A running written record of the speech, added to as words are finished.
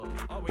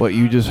What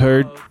you just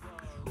heard,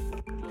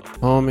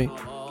 homie,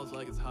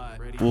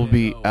 will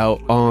be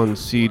out on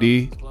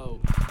CD.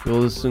 You'll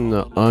listen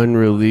to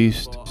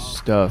unreleased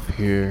stuff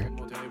here.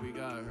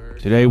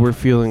 Today we're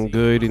feeling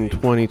good in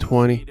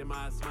 2020,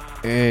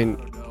 and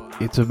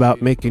it's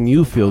about making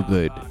you feel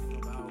good.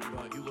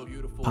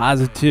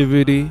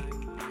 Positivity.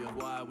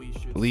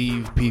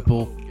 Leave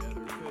people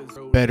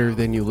better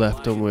than you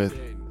left them with.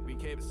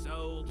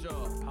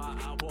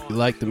 You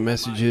like the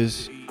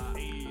messages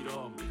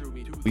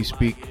we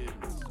speak?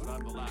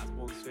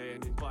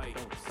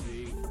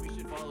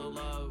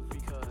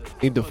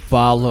 Need to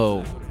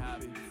follow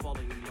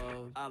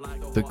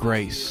the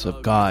grace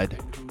of God.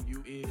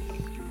 You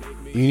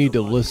need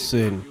to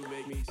listen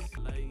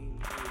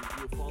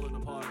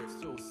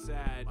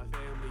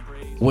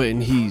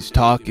when He's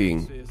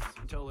talking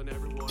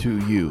to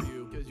you.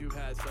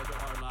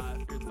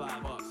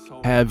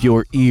 Have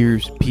your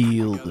ears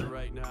peeled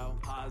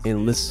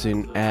and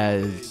listen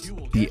as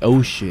the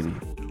ocean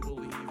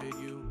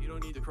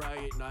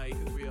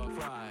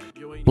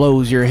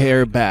blows your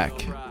hair back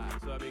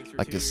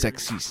like a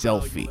sexy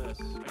selfie.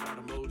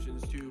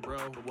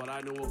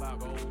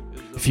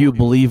 If you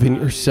believe in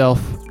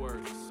yourself,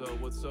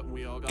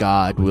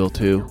 God will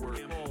too.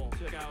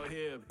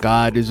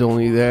 God is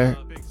only there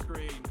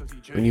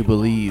when you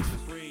believe.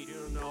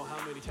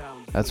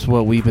 That's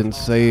what we've been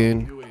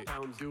saying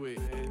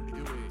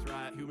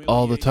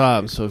all the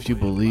time. So if you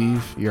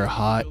believe you're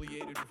hot,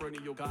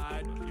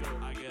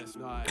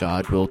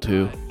 God will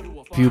too.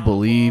 If you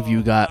believe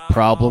you got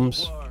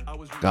problems,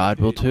 God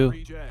will too.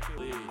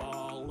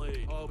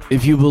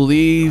 If you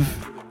believe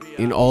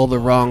in all the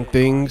wrong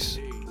things,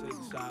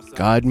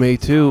 God may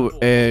too,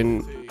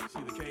 and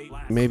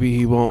maybe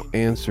He won't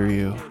answer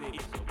you.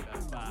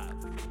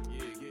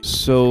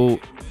 So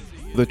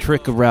the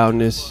trick around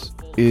this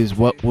is,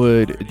 what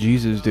would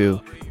Jesus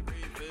do?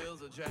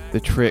 The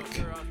trick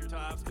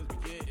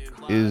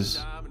is,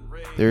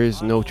 there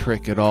is no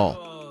trick at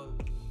all.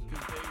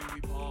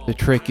 The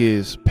trick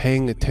is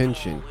paying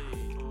attention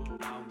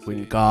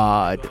when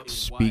God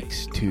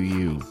speaks to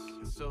you.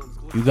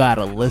 You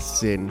gotta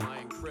listen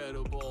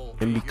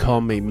and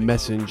become a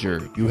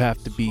messenger. You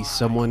have to be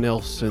someone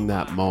else in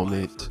that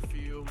moment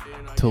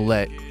to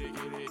let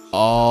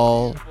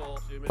all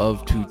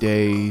of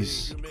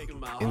today's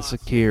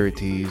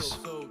insecurities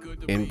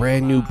and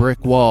brand new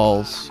brick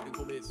walls,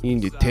 you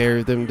need to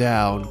tear them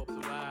down.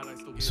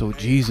 So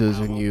Jesus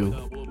and you,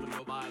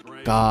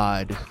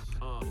 God,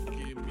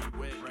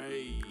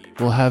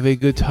 will have a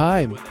good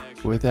time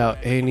without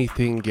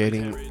anything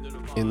getting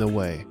in the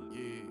way.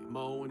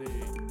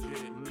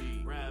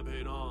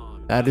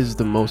 That is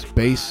the most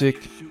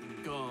basic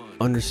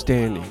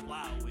understanding.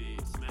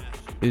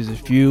 Is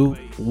if you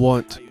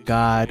want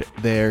God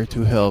there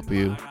to help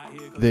you,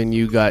 then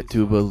you got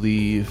to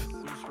believe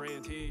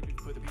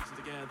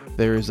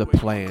there is a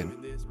plan.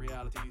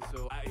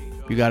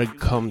 You got to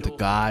come to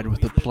God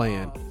with a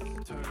plan.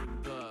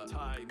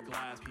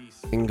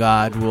 And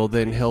God will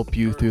then help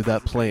you through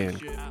that plan.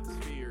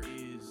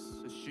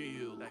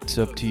 It's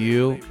up to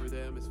you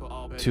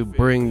to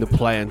bring the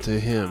plan to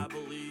Him.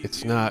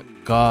 It's not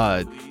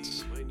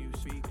God's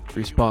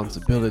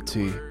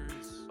responsibility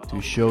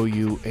to show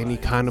you any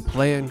kind of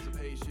plan.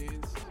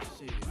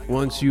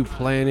 Once you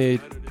planted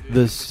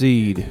the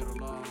seed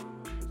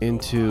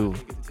into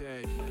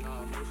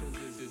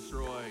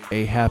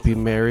a happy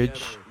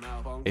marriage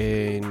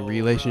and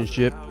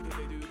relationship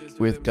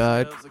with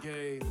God,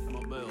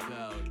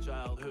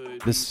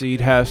 the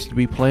seed has to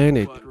be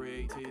planted.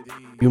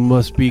 You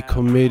must be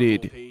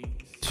committed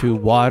to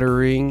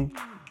watering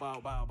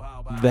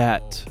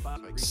that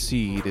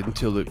seed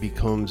until it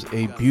becomes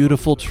a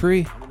beautiful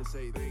tree.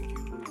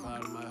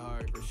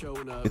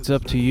 It's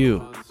up to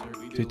you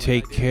to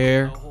take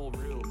care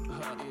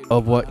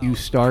of what you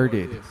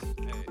started.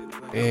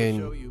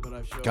 And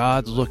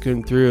God's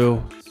looking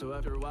through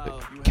the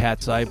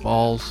cat's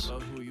eyeballs,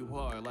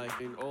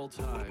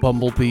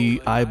 bumblebee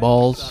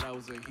eyeballs.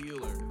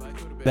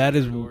 That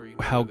is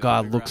how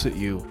God looks at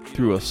you,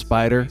 through a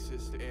spider.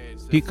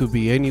 He could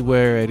be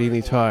anywhere at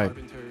any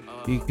time.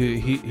 He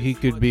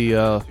could be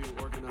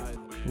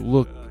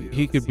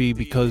he could be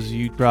because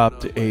you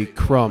dropped a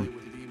crumb.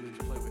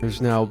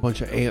 There's now a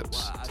bunch of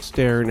ants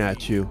staring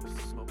at you.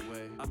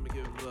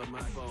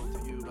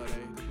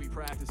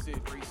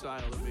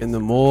 And the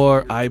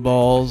more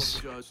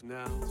eyeballs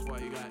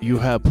you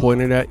have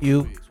pointed at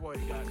you,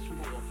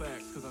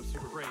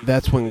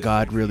 that's when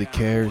God really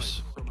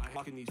cares.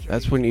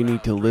 That's when you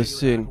need to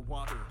listen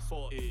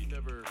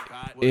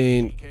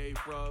and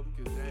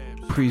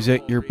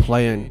present your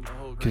plan,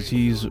 because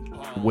He's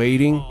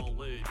waiting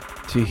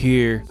to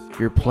hear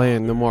your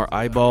plan. No more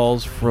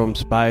eyeballs from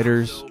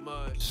spiders,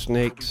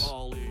 snakes,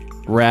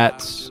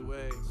 rats,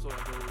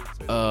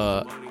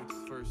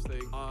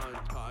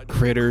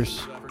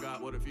 critters,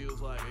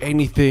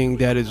 anything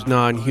that is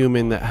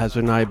non-human that has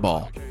an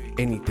eyeball.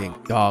 Anything,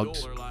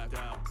 dogs.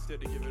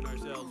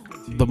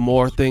 The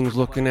more things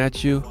looking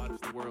at you,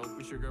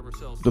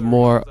 the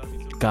more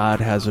God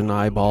has an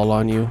eyeball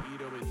on you.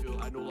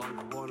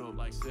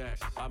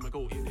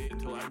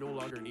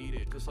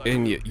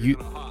 And you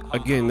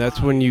again,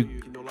 that's when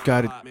you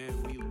gotta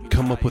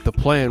come up with a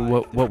plan.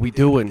 What we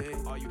doing?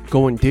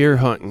 Going deer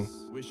hunting.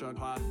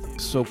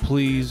 So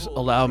please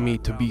allow me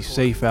to be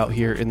safe out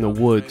here in the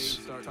woods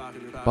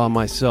by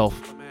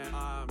myself.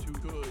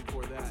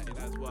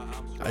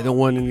 I don't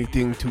want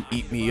anything to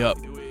eat me up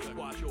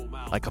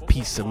like a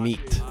piece of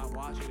meat.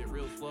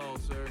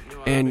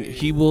 And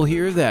he will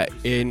hear that,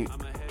 and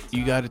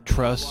you gotta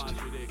trust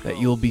that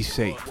you'll be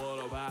safe.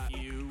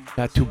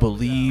 Got to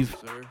believe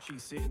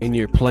in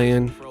your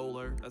plan.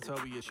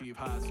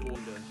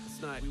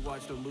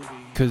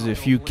 Because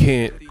if you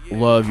can't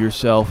love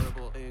yourself,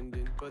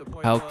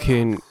 how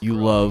can you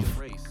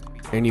love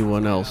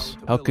anyone else?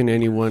 How can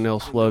anyone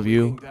else love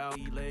you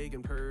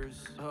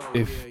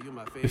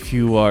if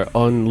you are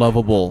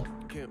unlovable,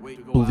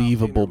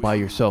 believable by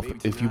yourself?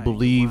 If you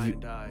believe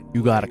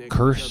you got a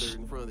curse,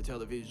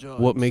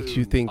 what makes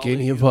you think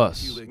any of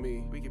us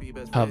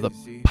have the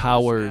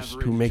powers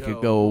to make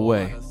it go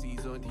away?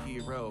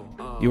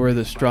 You are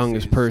the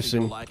strongest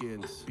person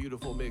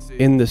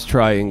in this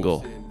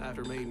triangle.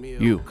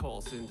 You.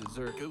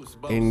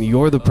 And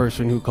you're the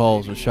person who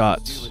calls the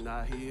shots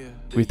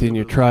within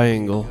your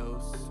triangle.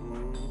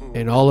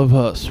 And all of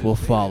us will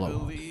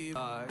follow.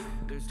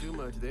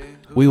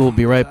 We will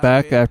be right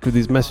back after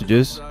these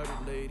messages.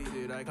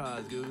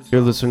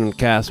 You're listening to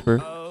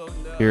Casper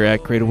here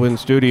at Creative Wind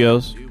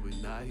Studios.com.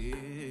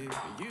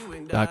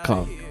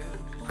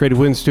 Creative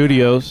Wind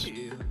Studios,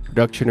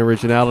 production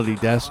originality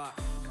desk,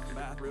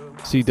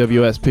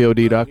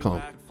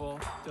 CWSPOD.com.